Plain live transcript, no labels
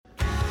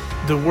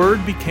The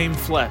Word became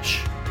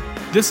flesh.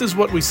 This is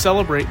what we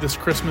celebrate this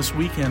Christmas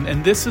weekend,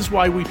 and this is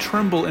why we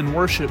tremble in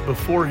worship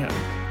before Him.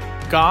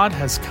 God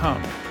has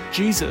come.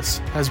 Jesus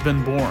has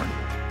been born.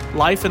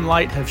 Life and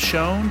light have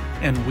shone,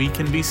 and we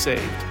can be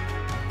saved.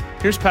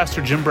 Here's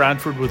Pastor Jim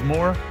Bradford with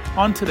more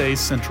on today's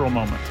Central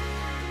Moment.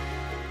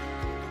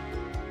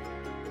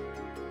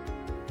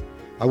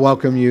 I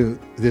welcome you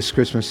this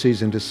Christmas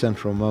season to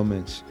Central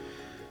Moments,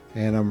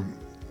 and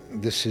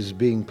this is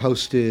being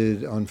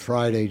posted on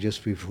Friday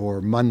just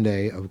before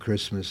Monday of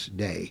Christmas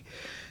Day.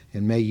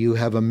 And may you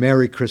have a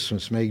Merry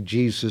Christmas. May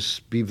Jesus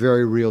be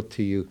very real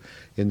to you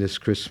in this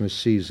Christmas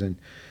season.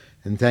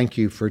 And thank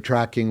you for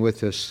tracking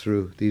with us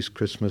through these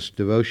Christmas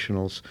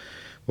devotionals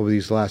over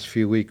these last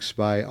few weeks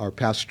by our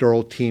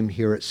pastoral team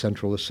here at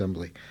Central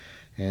Assembly.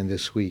 And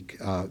this week,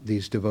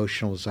 these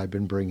devotionals I've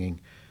been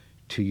bringing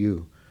to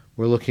you.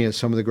 We're looking at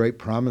some of the great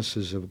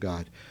promises of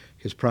God.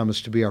 His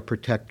promise to be our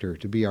protector,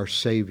 to be our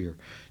Savior,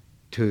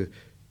 to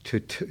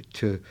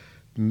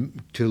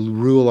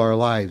rule our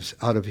lives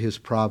out of His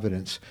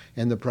providence,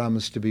 and the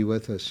promise to be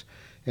with us.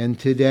 And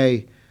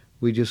today,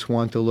 we just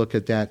want to look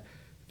at that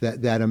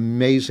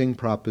amazing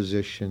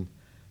proposition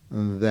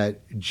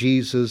that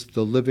Jesus,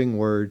 the living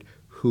Word,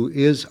 who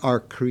is our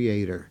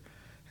Creator,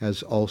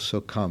 has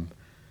also come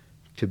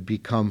to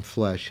become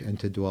flesh and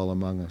to dwell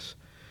among us.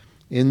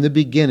 In the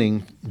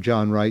beginning,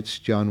 John writes,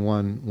 John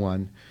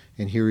 1:1,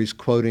 and here he's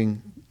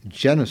quoting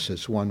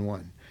Genesis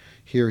 1:1.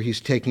 Here he's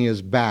taking us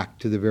back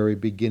to the very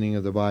beginning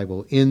of the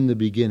Bible. In the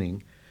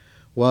beginning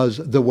was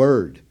the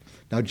Word.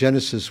 Now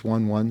Genesis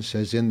 1:1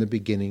 says, in the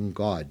beginning,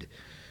 God.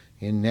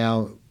 And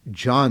now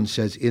John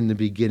says, in the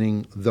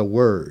beginning, the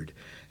Word.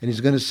 And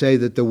he's going to say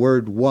that the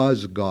Word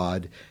was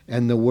God,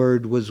 and the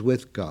Word was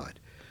with God.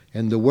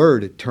 And the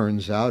Word, it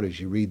turns out, as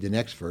you read the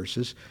next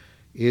verses,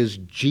 is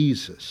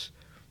Jesus.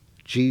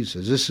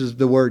 Jesus. This is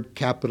the word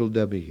capital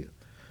W.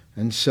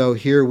 And so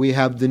here we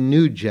have the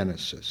new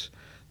Genesis.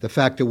 The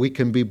fact that we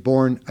can be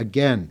born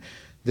again,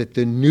 that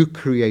the new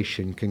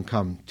creation can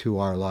come to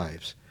our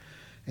lives.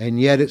 And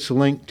yet it's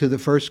linked to the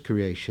first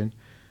creation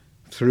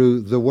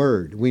through the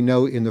Word. We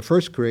know in the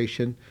first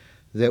creation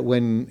that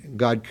when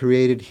God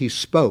created, He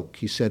spoke.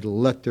 He said,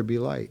 let there be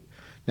light.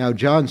 Now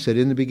John said,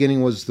 in the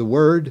beginning was the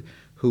Word,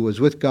 who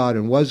was with God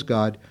and was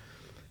God.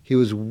 He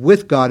was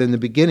with God in the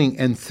beginning,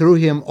 and through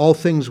Him all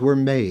things were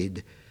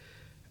made.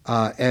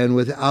 And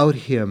without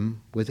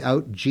Him,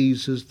 without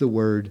Jesus, the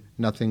Word,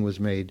 nothing was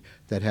made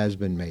that has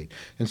been made.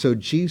 And so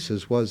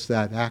Jesus was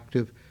that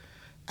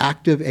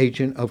active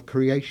agent of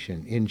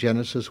creation in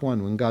Genesis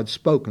 1. When God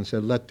spoke and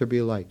said, let there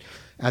be light,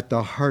 at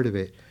the heart of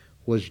it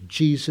was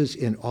Jesus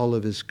in all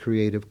of His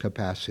creative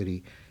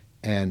capacity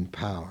and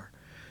power.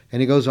 And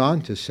He goes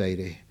on to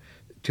say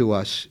to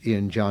us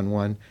in John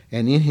 1,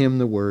 and in Him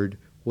the Word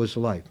was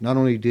life. Not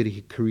only did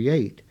He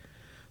create,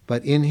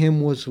 but in Him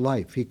was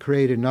life. He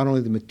created not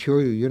only the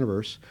material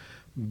universe,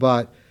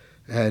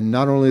 and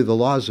not only the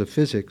laws of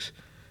physics,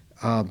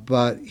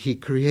 but He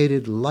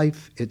created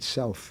life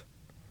itself.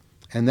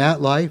 And that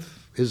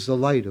life is the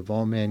light of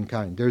all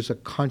mankind. There's a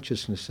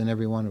consciousness in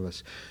every one of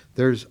us.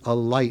 There's a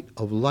light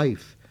of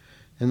life.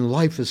 And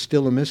life is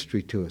still a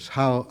mystery to us.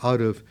 How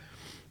out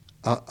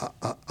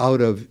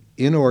of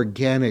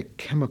inorganic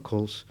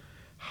chemicals,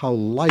 how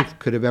life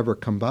could have ever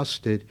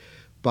combusted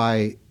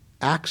by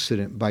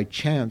accident, by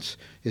chance,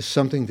 is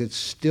something that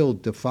still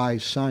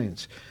defies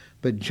science.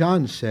 But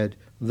John said,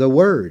 the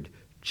Word,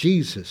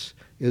 Jesus,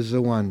 is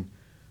the one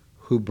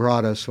who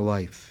brought us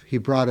life. He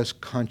brought us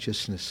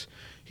consciousness.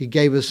 He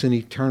gave us an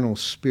eternal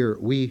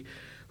spirit. We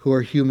who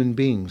are human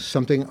beings,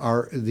 something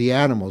the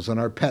animals and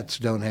our pets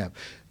don't have.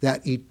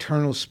 That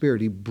eternal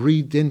spirit He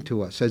breathed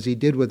into us, as He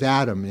did with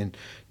Adam in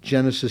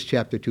Genesis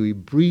chapter 2. He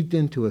breathed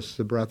into us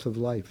the breath of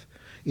life.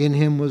 In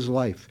Him was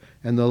life,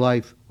 and the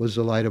life was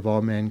the light of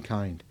all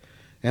mankind.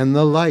 And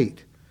the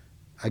light,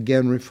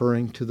 again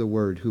referring to the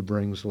Word who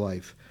brings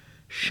life,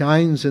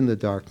 shines in the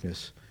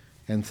darkness.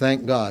 And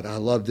thank God, I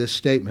love this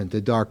statement,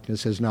 the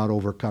darkness has not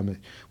overcome it.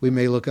 We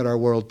may look at our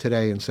world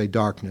today and say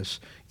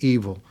darkness,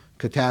 evil,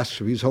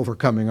 catastrophes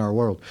overcoming our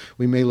world.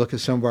 We may look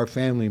at some of our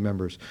family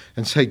members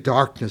and say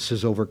darkness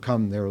has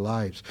overcome their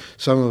lives.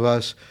 Some of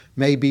us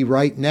may be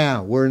right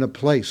now, we're in a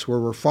place where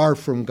we're far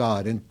from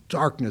God and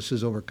darkness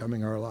is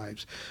overcoming our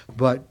lives.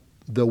 But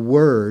the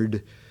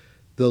Word,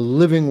 the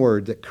living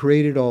Word that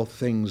created all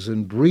things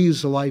and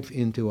breathes life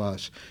into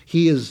us,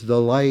 He is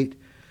the light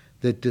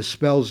that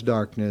dispels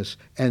darkness,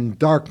 and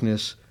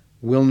darkness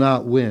will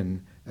not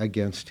win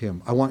against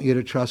Him. I want you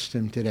to trust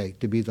Him today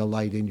to be the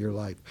light in your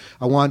life.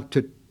 I want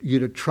you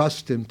to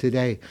trust Him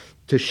today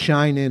to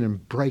shine in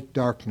and break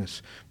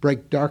darkness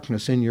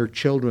in your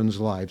children's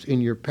lives,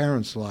 in your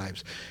parents'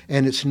 lives.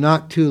 And it's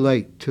not too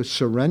late to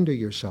surrender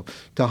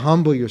yourself, to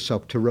humble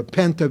yourself, to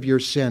repent of your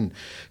sin,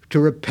 to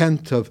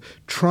repent of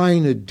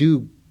trying to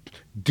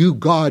do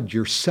God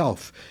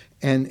yourself,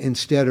 and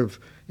instead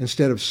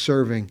of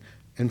serving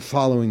and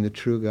following the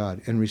true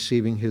God and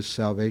receiving His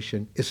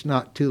salvation. It's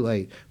not too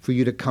late for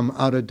you to come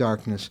out of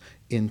darkness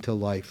into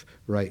life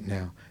right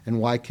now. And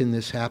why can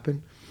this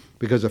happen?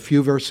 Because a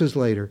few verses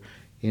later,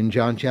 In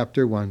John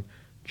chapter 1,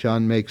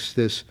 John makes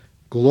this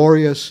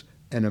glorious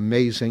and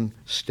amazing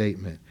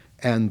statement.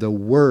 And the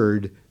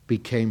Word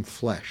became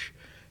flesh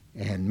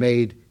and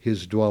made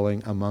his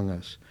dwelling among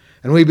us.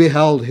 And we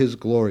beheld his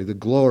glory, the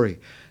glory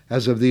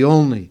as of the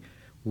only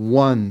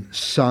one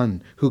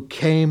Son who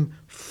came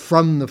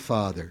from the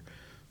Father,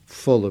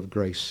 full of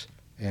grace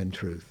and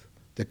truth.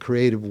 The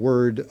creative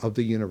Word of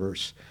the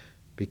universe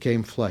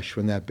became flesh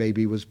when that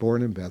baby was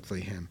born in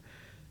Bethlehem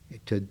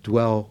to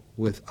dwell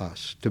with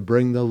us, to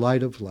bring the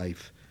light of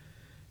life,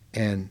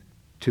 and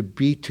to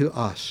be to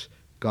us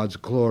God's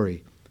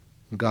glory,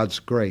 God's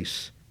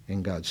grace,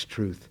 and God's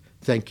truth.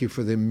 Thank you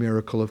for the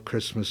miracle of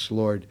Christmas,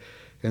 Lord,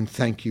 and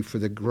thank you for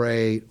the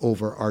great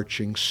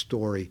overarching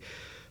story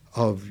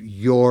of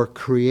your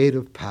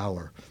creative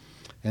power,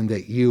 and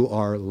that you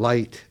are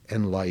light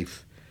and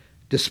life.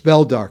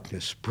 Dispel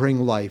darkness, bring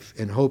life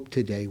and hope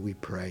today, we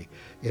pray,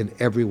 in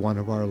every one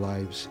of our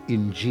lives.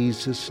 In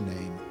Jesus'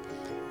 name,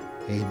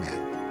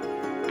 amen.